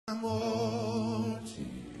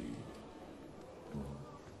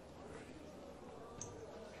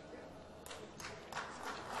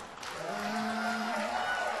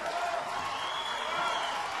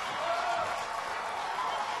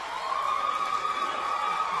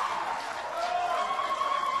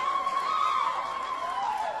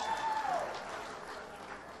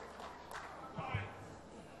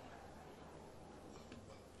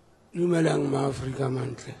Dumelang ma-Afrika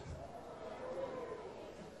mantle.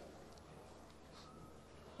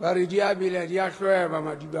 Ba re di a bela di a hlweba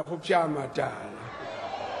madiba go pša matala.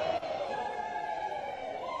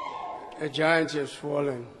 A giant has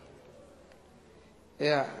fallen.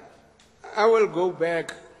 Yeah, I will go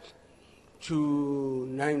back to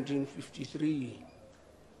 1953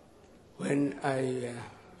 when I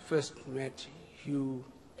first met Hugh.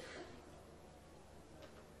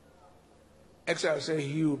 Actually, I'll say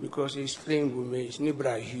Hugh because he's playing with me. It's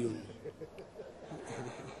Nibra Hugh.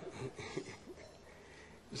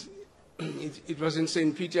 It was in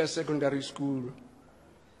St. Peter's Secondary School.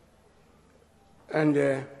 And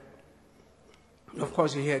of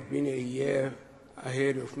course, he had been a year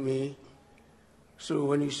ahead of me. So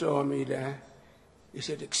when he saw me there, he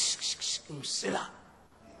said, "Msela."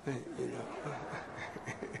 You know,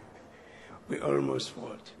 we almost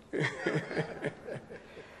fought.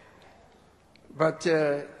 But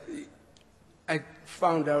I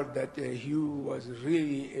found out that Hugh was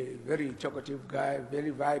really a very talkative guy,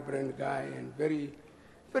 very vibrant guy, and very,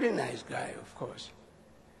 very nice guy, of course.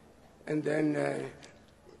 And then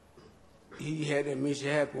he had a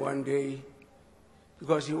mishap one day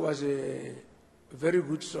because he was a very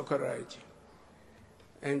good soccerite.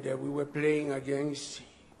 And we were playing against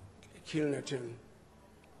Kilnerton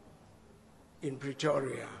in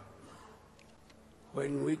Pretoria.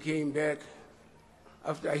 When we came back,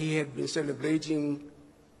 after he had been celebrating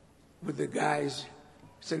with the guys,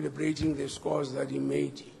 celebrating the scores that he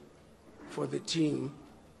made for the team,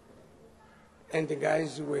 and the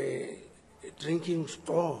guys were drinking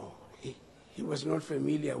straw. He was not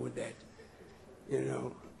familiar with that, you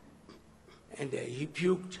know. And he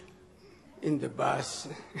puked in the bus,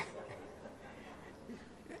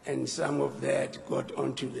 and some of that got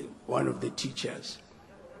onto one of the teachers.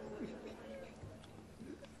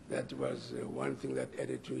 That was one thing that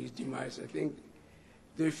added to his demise. I think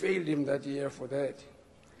they failed him that year for that.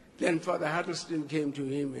 Then Father Huddleston came to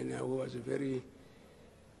him, and who was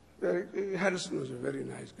Huddleston was a very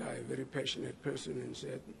nice guy, a very passionate person, and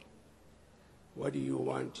said, "What do you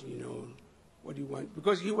want, you know? What do you want?"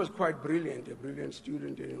 Because he was quite brilliant, a brilliant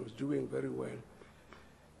student, and he was doing very well.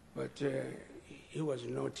 But he was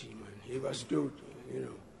naughty, man. He was stupid, you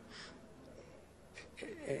know.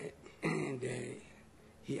 And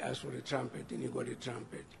he asked for a trumpet, and he got a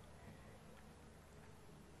trumpet.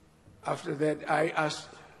 After that, I asked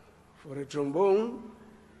for a trombone,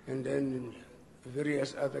 and then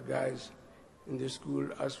various other guys in the school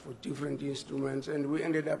asked for different instruments, and we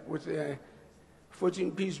ended up with a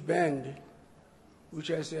 14-piece band,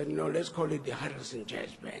 which I said, no, let's call it the Huddleston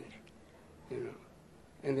Jazz Band, you know,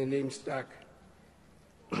 and the name stuck.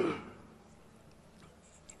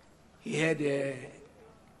 He had a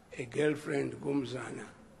girlfriend, Gumzana,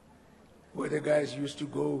 where the guys used to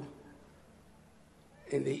go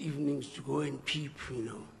in the evenings to go and peep, you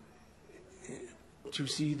know, to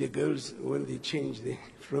see the girls when they change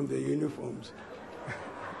from their uniforms.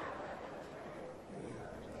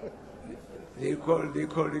 They called it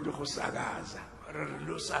Hosagaza,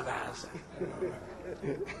 Lusagaza.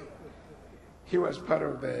 He was part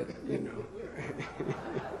of that, you know.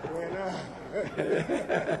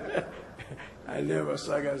 I never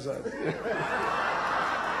sagazat.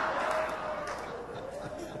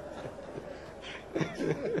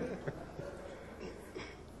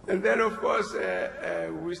 And then, of course,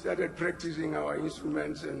 we started practicing our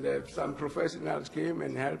instruments, and some professionals came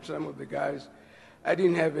and helped some of the guys. I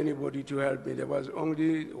didn't have anybody to help me. There was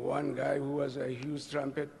only one guy who was a huge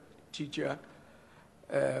trumpet teacher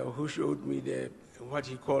who showed me what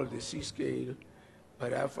he called the C scale,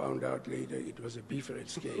 but I found out later it was a B-flat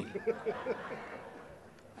scale.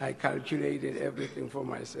 I calculated everything for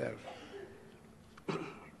myself.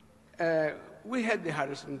 We had the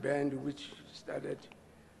Harrison Band, which started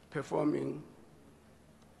performing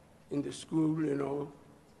in the school, you know,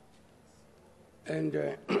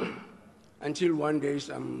 and until one day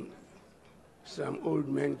some old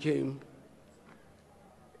men came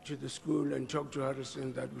to the school and talked to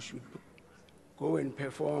Harrison that we should go and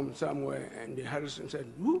perform somewhere, and Harrison said,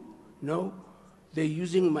 "No, they're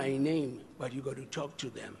using my name, but you got to talk to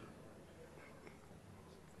them."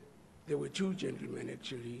 There were two gentlemen,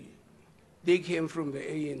 actually. They came from the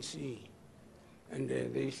ANC, And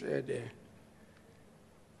they said,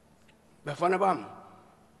 Bafana Bam.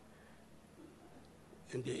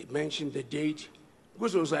 And they mentioned the date.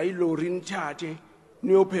 Kuzoza iLorin Tate,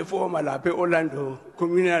 new performer la Orlando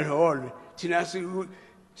Communal Hall, Tinasi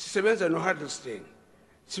Sevenza no Huddleston,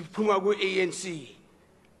 Sipumago ANC.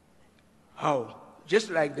 How? Just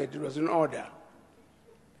like that, it was an order.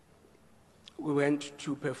 We went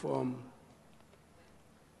to perform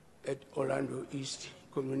at Orlando East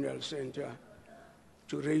Communal Center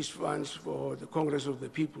to raise funds for the Congress of the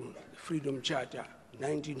People, the Freedom Charter,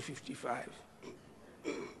 1955.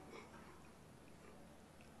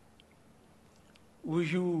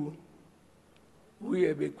 Hugh, we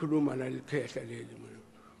have a kuluma na likhehla leli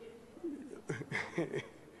man.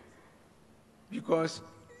 Because,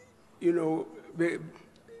 you know, we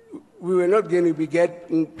were not going to be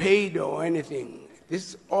getting paid or anything.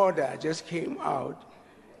 This order just came out,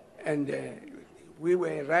 and we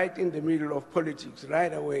were right in the middle of politics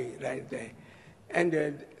right away, right there. And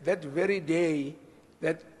that very day,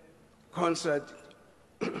 that concert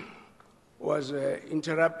was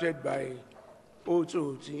interrupted by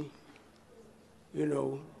Otsotsi, you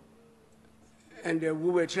know, and we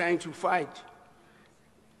were trying to fight,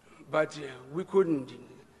 but we couldn't,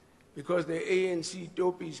 because the ANC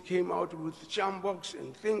topies came out with chambox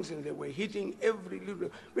and things, and they were hitting every little.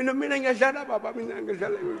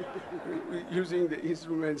 Using the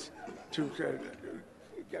instruments to. Okay.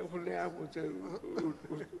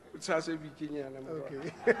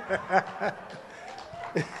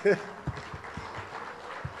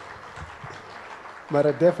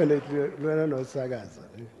 But definitely, no, Sagasa.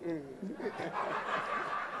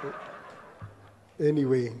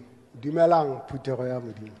 Anyway, Dumelang Puteroya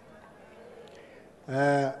Mudi.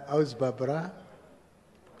 Aus Babra,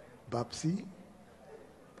 Babsi,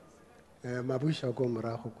 Mabusha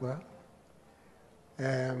Gomra Hukwa,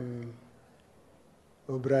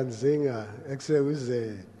 Obranzinga,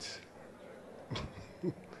 Exeuzet,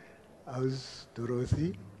 Aus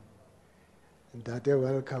Dorothy, Date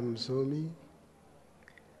welcome Somi,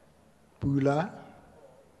 Pula,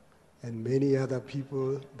 and many other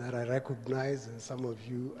people that I recognize, and some of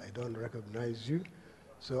you I don't recognize you.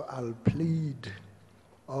 So I'll plead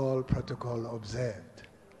all protocol observed.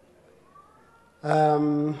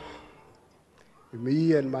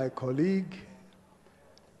 Me and my colleague,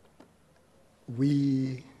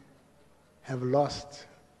 we have lost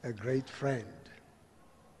a great friend.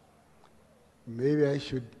 Maybe I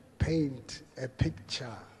should paint a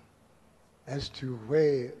picture as to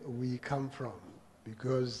where we come from,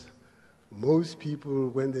 because most people,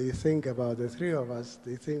 when they think about the three of us,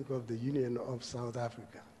 they think of the Union of South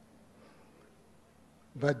Africa.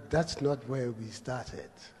 But that's not where we started.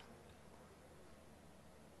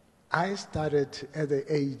 I started at the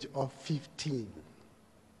age of 15,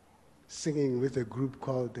 singing with a group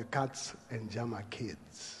called the Cats and Jama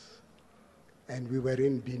Kids. And we were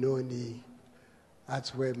in Benoni.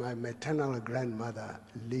 That's where my maternal grandmother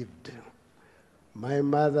lived. My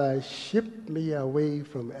mother shipped me away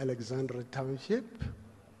from Alexandra Township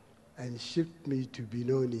and shipped me to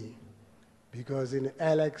Benoni, because in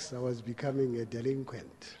Alex I was becoming a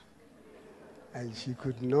delinquent. And she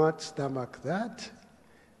could not stomach that,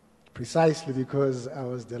 precisely because I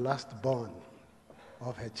was the last born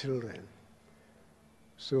of her children.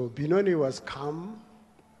 So Benoni was calm.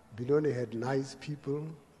 Benoni had nice people,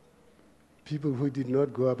 people who did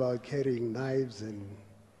not go about carrying knives and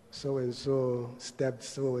so-and-so stabbed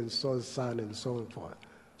so-and-so's son and so forth.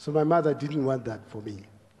 So my mother didn't want that for me.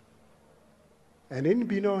 And in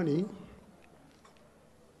Benoni,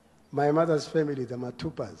 my mother's family, the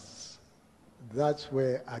Matupas, that's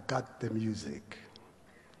where I got the music.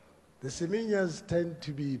 The Semenyas tend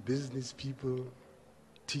to be business people,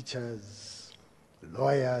 teachers,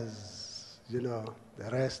 lawyers, you know, the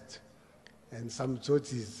rest, and some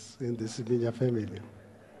Tsotsis in the Semenya family.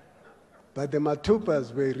 But the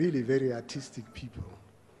Matupas were really very artistic people.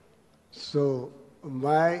 So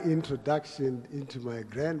my introduction into my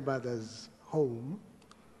grandmother's home,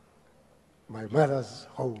 my mother's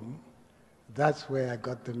home, that's where I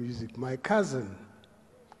got the music. My cousin,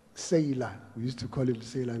 Seila, we used to call him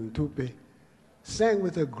Seila Ntupe, sang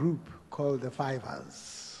with a group called the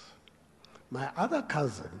Fivers. My other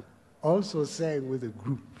cousin also sang with a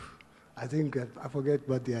group. I think, I forget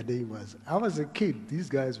what their name was. I was a kid. These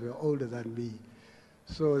guys were older than me.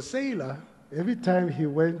 So Sailor, every time he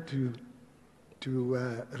went to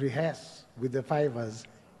rehearse with the Fivers,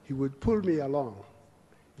 he would pull me along,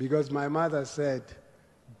 because my mother said,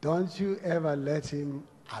 don't you ever let him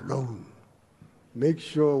alone. Make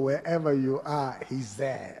sure wherever you are, he's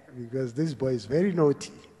there, because this boy is very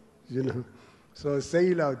naughty, you know. So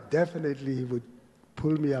Sailor, definitely he would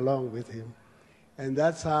pull me along with him. And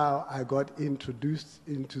that's how I got introduced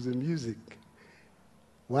into the music.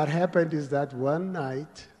 What happened is that one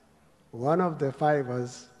night, one of the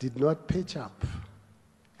fivers did not pitch up,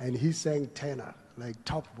 and he sang tenor, like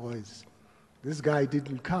top voice. This guy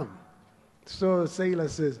didn't come. So Sailor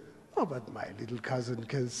says, oh, but my little cousin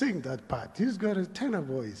can sing that part. He's got a tenor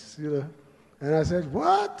voice, you know. And I said,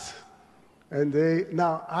 what? And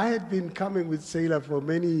now I had been coming with Sailor for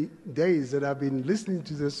many days, and I've been listening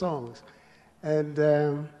to the songs.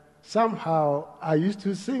 And somehow I used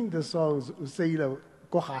to sing the songs, Sailor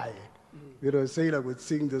Kohai. You know, Sailor would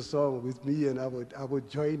sing the song with me, and I would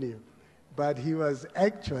join him. But he was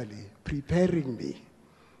actually preparing me.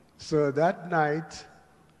 So that night,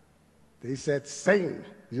 they said, sing,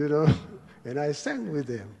 you know, and I sang with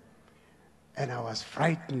them. And I was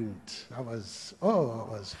frightened. I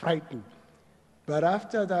was frightened. But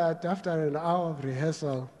after that, after an hour of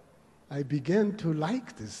rehearsal, I began to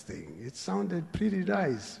like this thing. It sounded pretty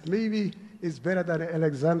nice. Maybe it's better than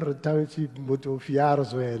Alexandra Township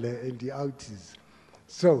Motofiarzwele in the Outies.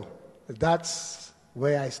 So that's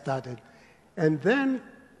where I started. And then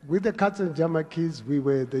with the Cats and Jama Kids, we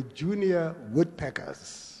were the junior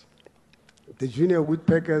woodpeckers. The junior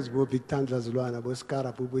woodpeckers were Bigtandla Zuluana,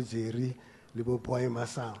 Boskara, Pubu Jeri, Libo Poema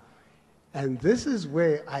Sound. And this is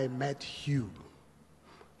where I met Hugh.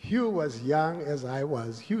 Hugh was young as I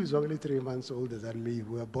was. Hugh is only 3 months older than me.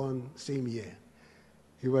 We were born same year.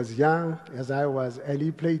 He was young as I was, and he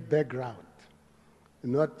played background.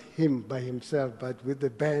 Not him by himself, but with the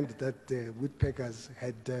band that the Woodpeckers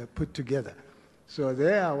had put together. So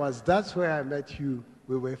there I was. That's where I met Hugh.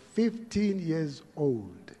 We were 15 years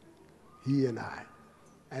old, he and I.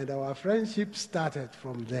 And our friendship started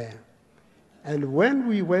from there. And when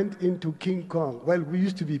we went into King Kong, well, we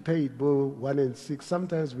used to be paid, 1 and 6.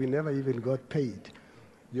 Sometimes we never even got paid.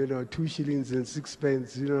 You know, 2 shillings and 6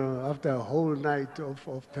 pence, you know, after a whole night of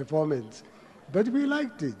performance. But we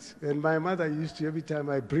liked it. And my mother used to, every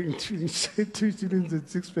time I bring 2 shillings and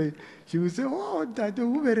 6 pence, she would say, oh, Tata,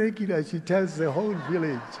 regular. She tells the whole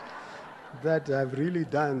village that I've really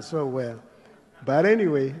done so well. But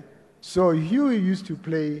anyway, so Hugh used to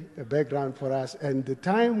play a background for us, and the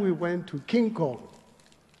time we went to King Kong,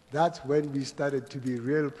 that's when we started to be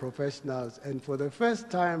real professionals. And for the first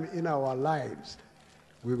time in our lives,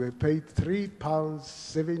 we were paid £3,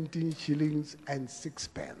 17 shillings and 6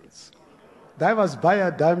 pence. That was by a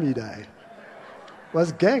dummy,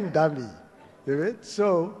 was gang dummy.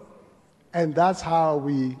 So, and that's how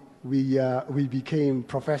we became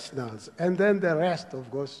professionals. And then the rest, of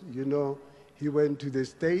course, you know, he went to the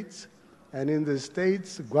States, and in the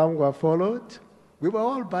States, Gwangwa followed. We were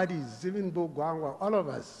all buddies, even Bo Gwangwa, all of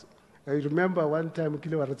us. I remember one time, like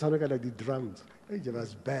the drums. It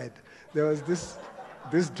was bad. There was this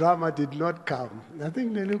drummer did not come. I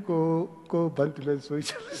think they go Bantuman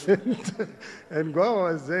Social Center. And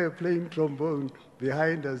Gwangwa was there playing trombone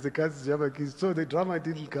behind us, the Cats Jama Kids. So the drummer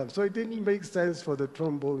didn't come. So it didn't make sense for the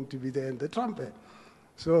trombone to be there and the trumpet.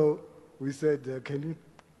 So we said, can you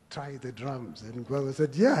try the drums? And Gwangwa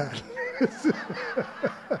said, yeah.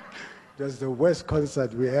 That's the worst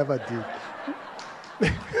concert we ever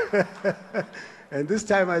did. And this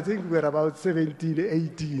time I think we were about 17,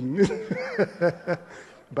 18.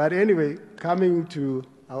 But anyway, coming to,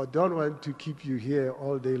 I don't want to keep you here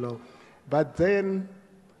all day long. But then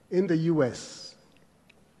in the US,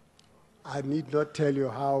 I need not tell you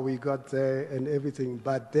how we got there and everything,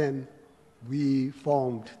 but then we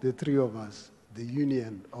formed, the 3 of us, the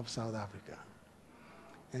Union of South Africa.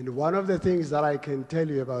 And one of the things that I can tell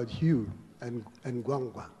you about Hugh and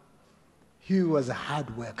Gwangwa, Hugh was a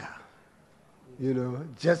hard worker, you know,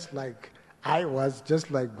 just like I was, just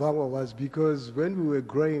like Gwangwa was, because when we were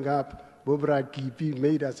growing up, Bobra Kipi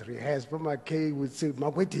made us rehearse. Mama K would say,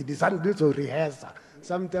 Makweti, this is rehearsal.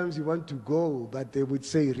 Sometimes you want to go, but they would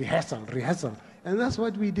say rehearsal. And that's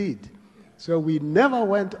what we did. So we never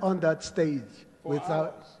went on that stage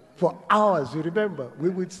for hours. You remember, we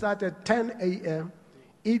would start at 10 a.m.,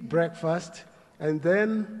 eat breakfast, and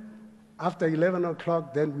then after 11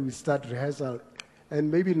 o'clock, then we would start rehearsal,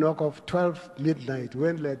 and maybe knock off 12 midnight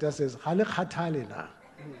when letter says, you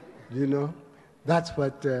know, that's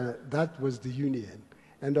what, that was the union.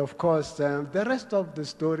 And of course, the rest of the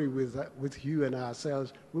story with Hugh and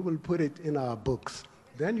ourselves, we will put it in our books.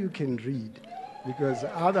 Then you can read, because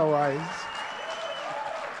otherwise,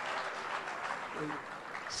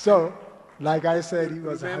 so, like I said, he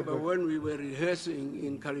was remember when we were rehearsing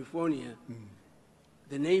in California,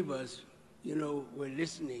 the neighbors, you know, were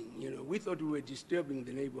listening. You know, we thought we were disturbing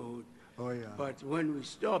the neighborhood. Oh, yeah. But when we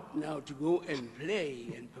stopped now to go and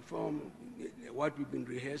play and perform what we've been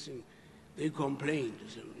rehearsing, they complained.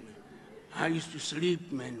 So, I used to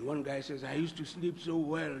sleep, man. One guy says, I used to sleep so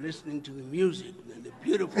well listening to the music, the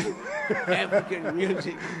beautiful African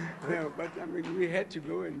music. But I mean, we had to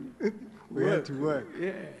go and we had to work.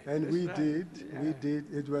 Yeah. And we right. did. Yeah. We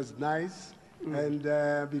did. It was nice. And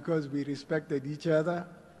because we respected each other,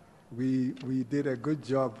 we did a good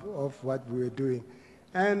job of what we were doing.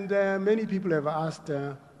 And many people have asked,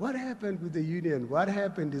 what happened with the union? What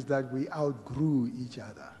happened is that we outgrew each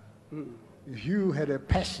other. Hugh had a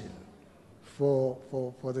passion for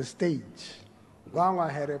the stage. Gwangwa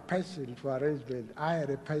had a passion for arrangement. I had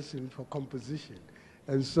a passion for composition.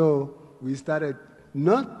 And so we started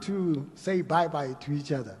not to say bye-bye to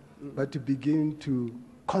each other, but to begin to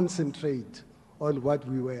concentrate on what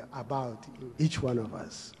we were about, each one of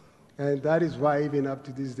us. And that is why even up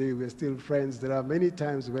to this day, we're still friends. There are many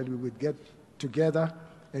times when we would get together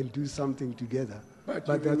and do something together. But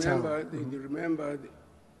that's remember, you remember,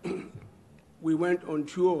 we went on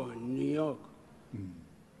tour in New York,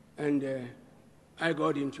 and I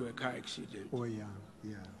got into a car accident. Oh, yeah,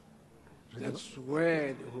 yeah. That's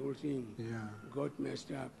where the whole thing Yeah. got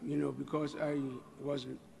messed up, because I was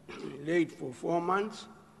late for 4 months,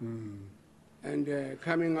 and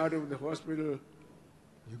coming out of the hospital,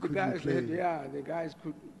 the guys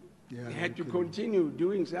had to continue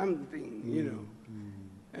doing something,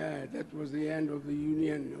 that was the end of the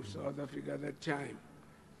Union of South Africa at that time.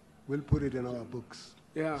 We'll put it in our books.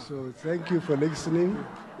 Yeah. So thank you for listening.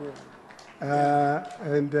 Yeah.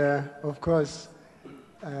 And of course,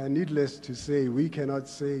 needless to say, we cannot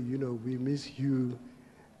say, we miss you.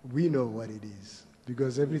 We know what it is,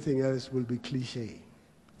 because everything else will be cliche.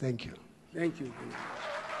 Thank you. Thank you.